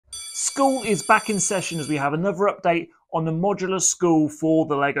School is back in session as we have another update on the modular school for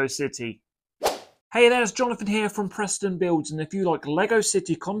the Lego City. Hey there, it's Jonathan here from Preston Builds, and if you like Lego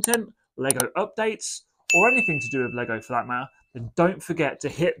City content, Lego updates, or anything to do with Lego for that matter, then don't forget to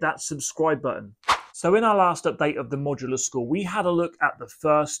hit that subscribe button. So in our last update of the modular school, we had a look at the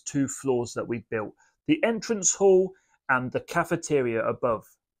first two floors that we built, the entrance hall and the cafeteria above.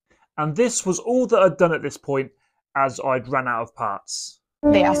 And this was all that I'd done at this point, as I'd run out of parts.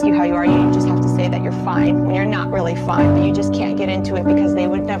 They ask you how you are, you just have to say that you're fine when you're not really fine, but you just can't get into it because they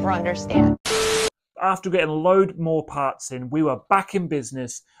would never understand. After getting a load more parts in, we were back in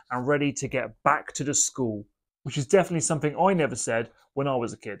business and ready to get back to the school, which is definitely something I never said when I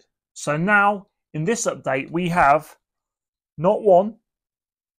was a kid. So now, in this update, we have not one,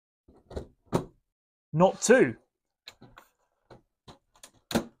 not two,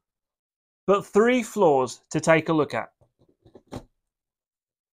 but 3 floors to take a look at.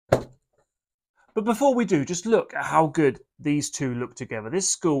 But before we do, just look at how good these two look together. This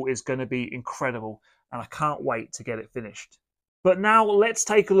school is going to be incredible, and I can't wait to get it finished. But now let's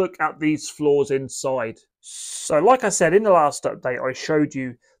take a look at these floors inside. So like I said, in the last update, I showed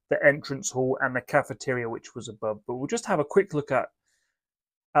you the entrance hall and the cafeteria, which was above. But we'll just have a quick look at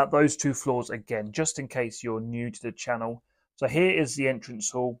those 2 floors again, just in case you're new to the channel. So here is the entrance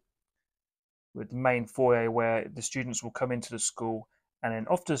hall with the main foyer where the students will come into the school. And then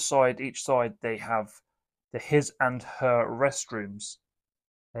off to the side, each side, they have the his and her restrooms.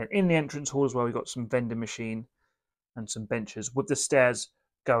 And in the entrance hall as well, we've got some vending machine and some benches with the stairs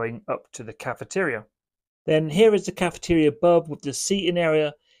going up to the cafeteria. Then here is the cafeteria above with the seating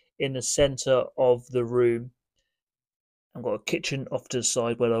area in the centre of the room. I've got a kitchen off to the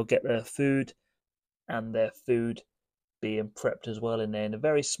side where they'll get their food and their food being prepped as well in there, in a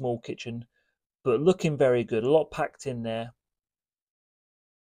very small kitchen, but looking very good. A lot packed in there.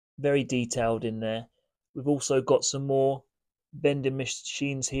 Very detailed in there. We've also got some more vending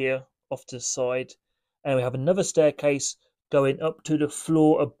machines here off to the side, and we have another staircase going up to the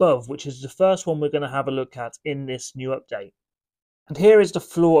floor above, which is the first one we're going to have a look at in this new update. And here is the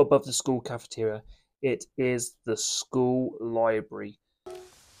floor above the school cafeteria. It is the school library.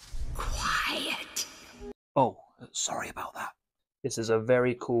 Quiet. Oh, sorry about that. This is a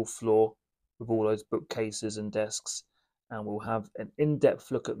very cool floor with all those bookcases and desks, and we'll have an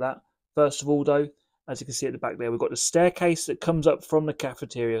in-depth look at that. First of all, though, as you can see at the back there, we've got the staircase that comes up from the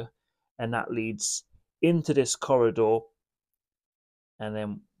cafeteria, and that leads into this corridor. And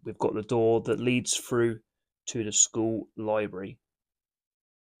then we've got the door that leads through to the school library.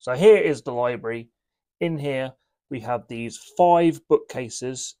 So here is the library. In here, we have these 5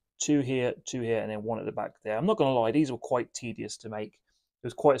 bookcases, 2 here, and then 1 at the back there. I'm not going to lie, these were quite tedious to make. It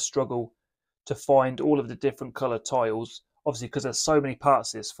was quite a struggle to find all of the different colour tiles, obviously because there's so many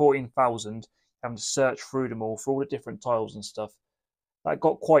parts to this, 14,000, having to search through them all for all the different tiles and stuff. That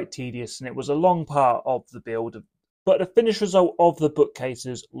got quite tedious, and it was a long part of the build, but the finished result of the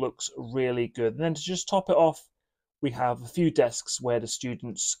bookcases looks really good. And then to just top it off, we have a few desks where the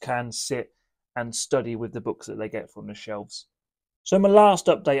students can sit and study with the books that they get from the shelves. So in my last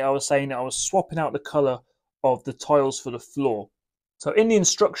update, I was saying that I was swapping out the colour of the tiles for the floor. So in the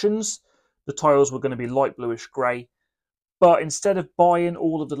instructions, the tiles were going to be light bluish grey, but instead of buying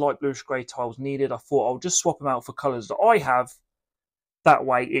all of the light bluish grey tiles needed, I thought I'll just swap them out for colours that I have. That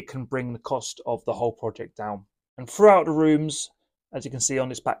way it can bring the cost of the whole project down. And throughout the rooms, as you can see on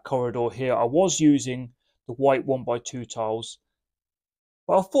this back corridor here, I was using the white 1x2 tiles,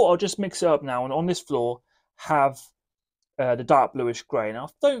 but I thought I'll just mix it up now, and on this floor have the dark bluish grey. Now I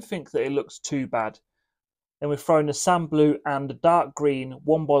don't think that it looks too bad. Then we've thrown the sand blue and the dark green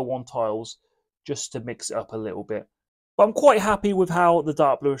 1x1 tiles just to mix it up a little bit. But I'm quite happy with how the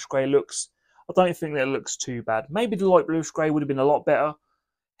dark bluish grey looks. I don't think that it looks too bad. Maybe the light bluish grey would have been a lot better,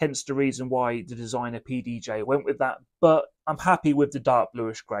 hence the reason why the designer PDJ went with that. But I'm happy with the dark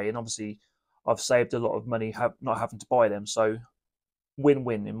bluish grey, and obviously I've saved a lot of money not having to buy them, so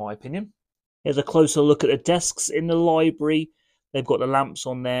win-win in my opinion. Here's a closer look at the desks in the library. They've got the lamps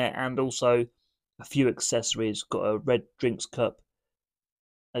on there and also a few accessories. Got a red drinks cup.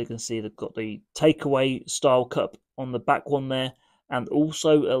 As you can see, they've got the takeaway style cup on the back one there, and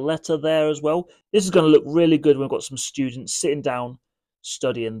also a letter there as well. This is going to look really good when we've got some students sitting down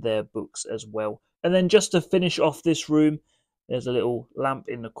studying their books as well. And then just to finish off this room, there's a little lamp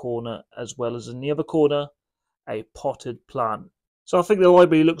in the corner, as well as in the other corner a potted plant. So I think the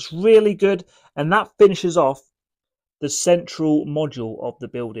library looks really good, and that finishes off the central module of the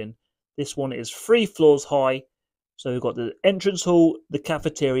building. This one is 3 floors high. So we've got the entrance hall, the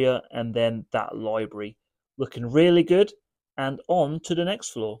cafeteria, and then that library. Looking really good. And on to the next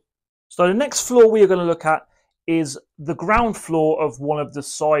floor. So the next floor we are going to look at is the ground floor of one of the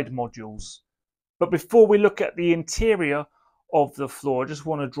side modules. But before we look at the interior of the floor, I just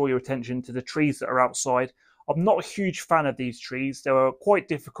want to draw your attention to the trees that are outside. I'm not a huge fan of these trees. They are quite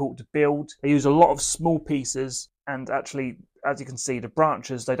difficult to build. They use a lot of small pieces, and actually, as you can see, the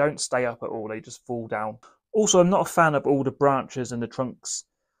branches, they don't stay up at all. They just fall down. Also, I'm not a fan of all the branches and the trunks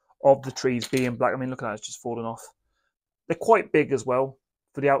of the trees being black. I mean, look at that, it's just fallen off. They're quite big as well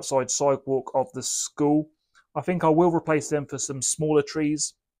for the outside sidewalk of the school. I think I will replace them for some smaller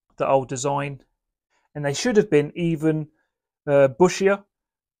trees that I'll design. And they should have been even bushier,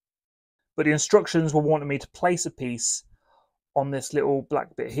 but the instructions were wanting me to place a piece on this little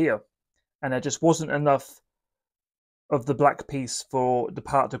black bit here, and there just wasn't enough of the black piece for the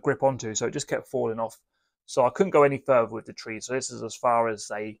part to grip onto, so it just kept falling off. So I couldn't go any further with the trees, so this is as far as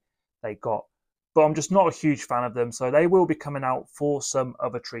they got. But I'm just not a huge fan of them, so they will be coming out for some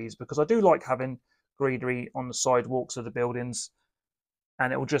other trees, because I do like having greenery on the sidewalks of the buildings,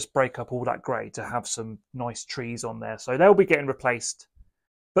 and it will just break up all that grey to have some nice trees on there. So they'll be getting replaced.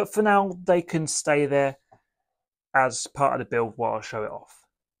 But for now, they can stay there as part of the build while I show it off.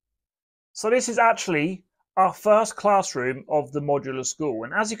 So this is actually our first classroom of the modular school.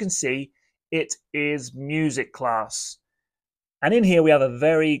 And as you can see, it is music class. And in here we have a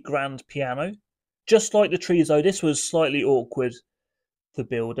very grand piano. Just like the trees though, this was slightly awkward to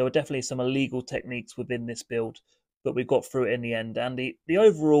build. There were definitely some illegal techniques within this build, but we got through it in the end. And the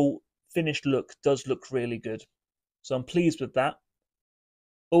overall finished look does look really good. So I'm pleased with that.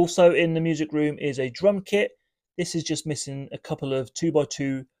 Also in the music room is a drum kit. This is just missing a couple of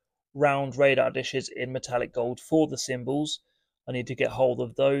 2x2 round radar dishes in metallic gold for the cymbals. I need to get hold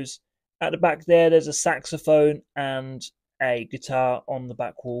of those. At the back there's a saxophone and a guitar on the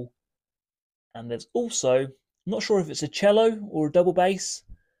back wall. And there's also, I'm not sure if it's a cello or a double bass,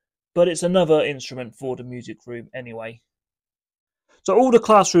 but it's another instrument for the music room anyway. So all the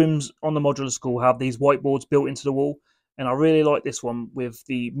classrooms on the modular school have these whiteboards built into the wall. And I really like this one with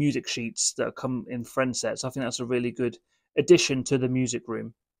the music sheets that come in friend sets. I think that's a really good addition to the music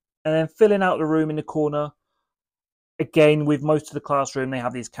room. And then filling out the room in the corner, again, with most of the classroom, they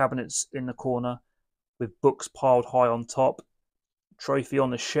have these cabinets in the corner with books piled high on top, trophy on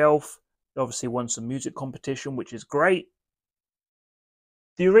the shelf. They obviously won some music competition, which is great.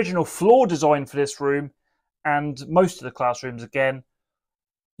 The original floor design for this room and most of the classrooms, again,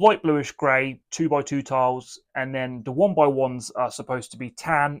 light bluish grey 2x2 tiles, and then the 1x1s are supposed to be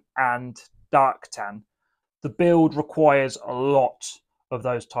tan and dark tan. The build requires a lot of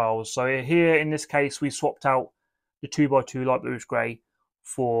those tiles. So here in this case we swapped out the 2x2 light bluish grey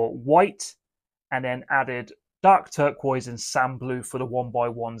for white, and then added dark turquoise and sand blue for the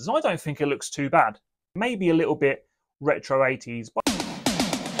 1x1s. And I don't think it looks too bad. Maybe a little bit retro 80s, but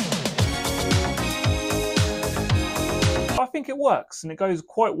I think it works and it goes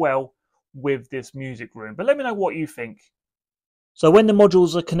quite well with this music room. But let me know what you think. So when the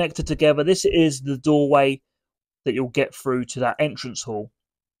modules are connected together, this is the doorway that you'll get through to that entrance hall.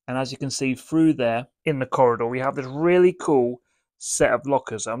 And as you can see through there in the corridor, we have this really cool set of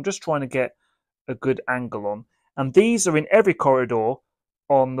lockers. I'm just trying to get a good angle on. And these are in every corridor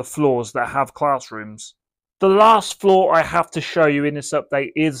on the floors that have classrooms. The last floor I have to show you in this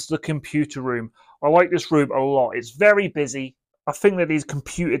update is the computer room. I like this room a lot. It's very busy. I think that these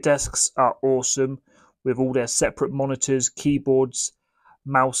computer desks are awesome with all their separate monitors, keyboards,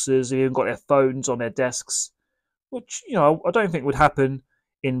 mouses. They've even got their phones on their desks, which, you know, I don't think would happen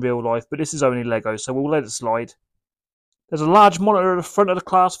in real life, but this is only Lego, so we'll let it slide. There's a large monitor at the front of the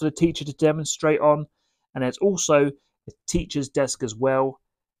class for the teacher to demonstrate on, and there's also a teacher's desk as well,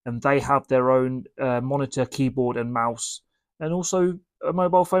 and they have their own monitor, keyboard and mouse, and also a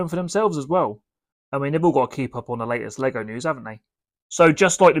mobile phone for themselves as well. I mean, they've all got to keep up on the latest Lego news, haven't they? So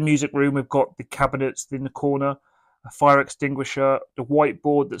just like the music room, we've got the cabinets in the corner, a fire extinguisher, the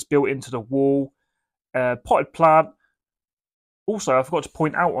whiteboard that's built into the wall, potted plant. Also, I forgot to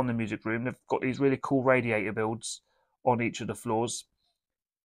point out on the music room, they've got these really cool radiator builds on each of the floors.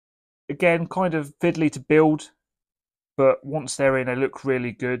 Again, kind of fiddly to build, but once they're in, they look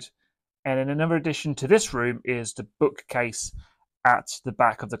really good. And then another addition to this room is the bookcase at the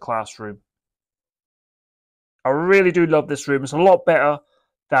back of the classroom. I really do love this room. It's a lot better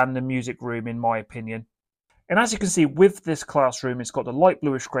than the music room in my opinion. And as you can see with this classroom, it's got the light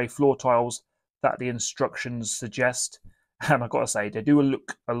bluish grey floor tiles that the instructions suggest. And I've got to say, they do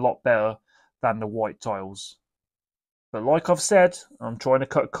look a lot better than the white tiles. But like I've said, I'm trying to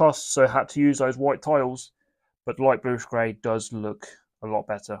cut costs, so I had to use those white tiles. But light bluish grey does look a lot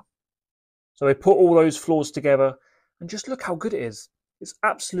better. So we put all those floors together and just look how good it is. It's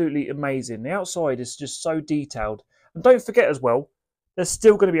absolutely amazing. The outside is just so detailed. And don't forget as well, there's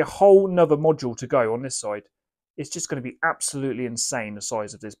still going to be a whole nother module to go on this side. It's just going to be absolutely insane, the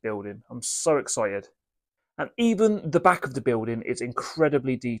size of this building. I'm so excited. And even the back of the building is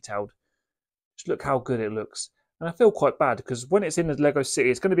incredibly detailed. Just look how good it looks. And I feel quite bad because when it's in the Lego City,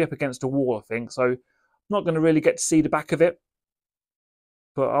 it's going to be up against a wall, I think. So I'm not going to really get to see the back of it.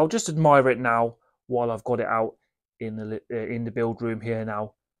 But I'll just admire it now while I've got it out in the build room here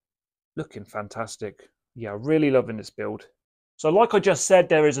now. Looking fantastic. Yeah, really loving this build. So like I just said,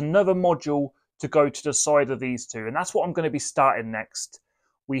 there is another module to go to the side of these two. And that's what I'm going to be starting next.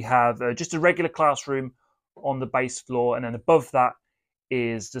 We have just a regular classroom on the base floor. And then above that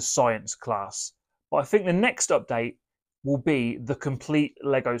is the science class. But I think the next update will be the complete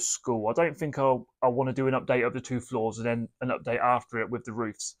Lego school. I don't think I'll want to do an update of the 2 floors and then an update after it with the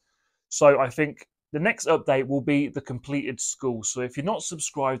roofs. So I think the next update will be the completed school. So if you're not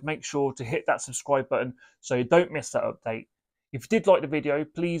subscribed, make sure to hit that subscribe button so you don't miss that update. If you did like the video,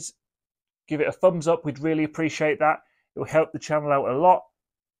 please give it a thumbs up. We'd really appreciate that. It will help the channel out a lot.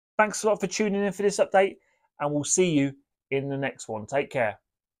 Thanks a lot for tuning in for this update, and we'll see you in the next one. Take care.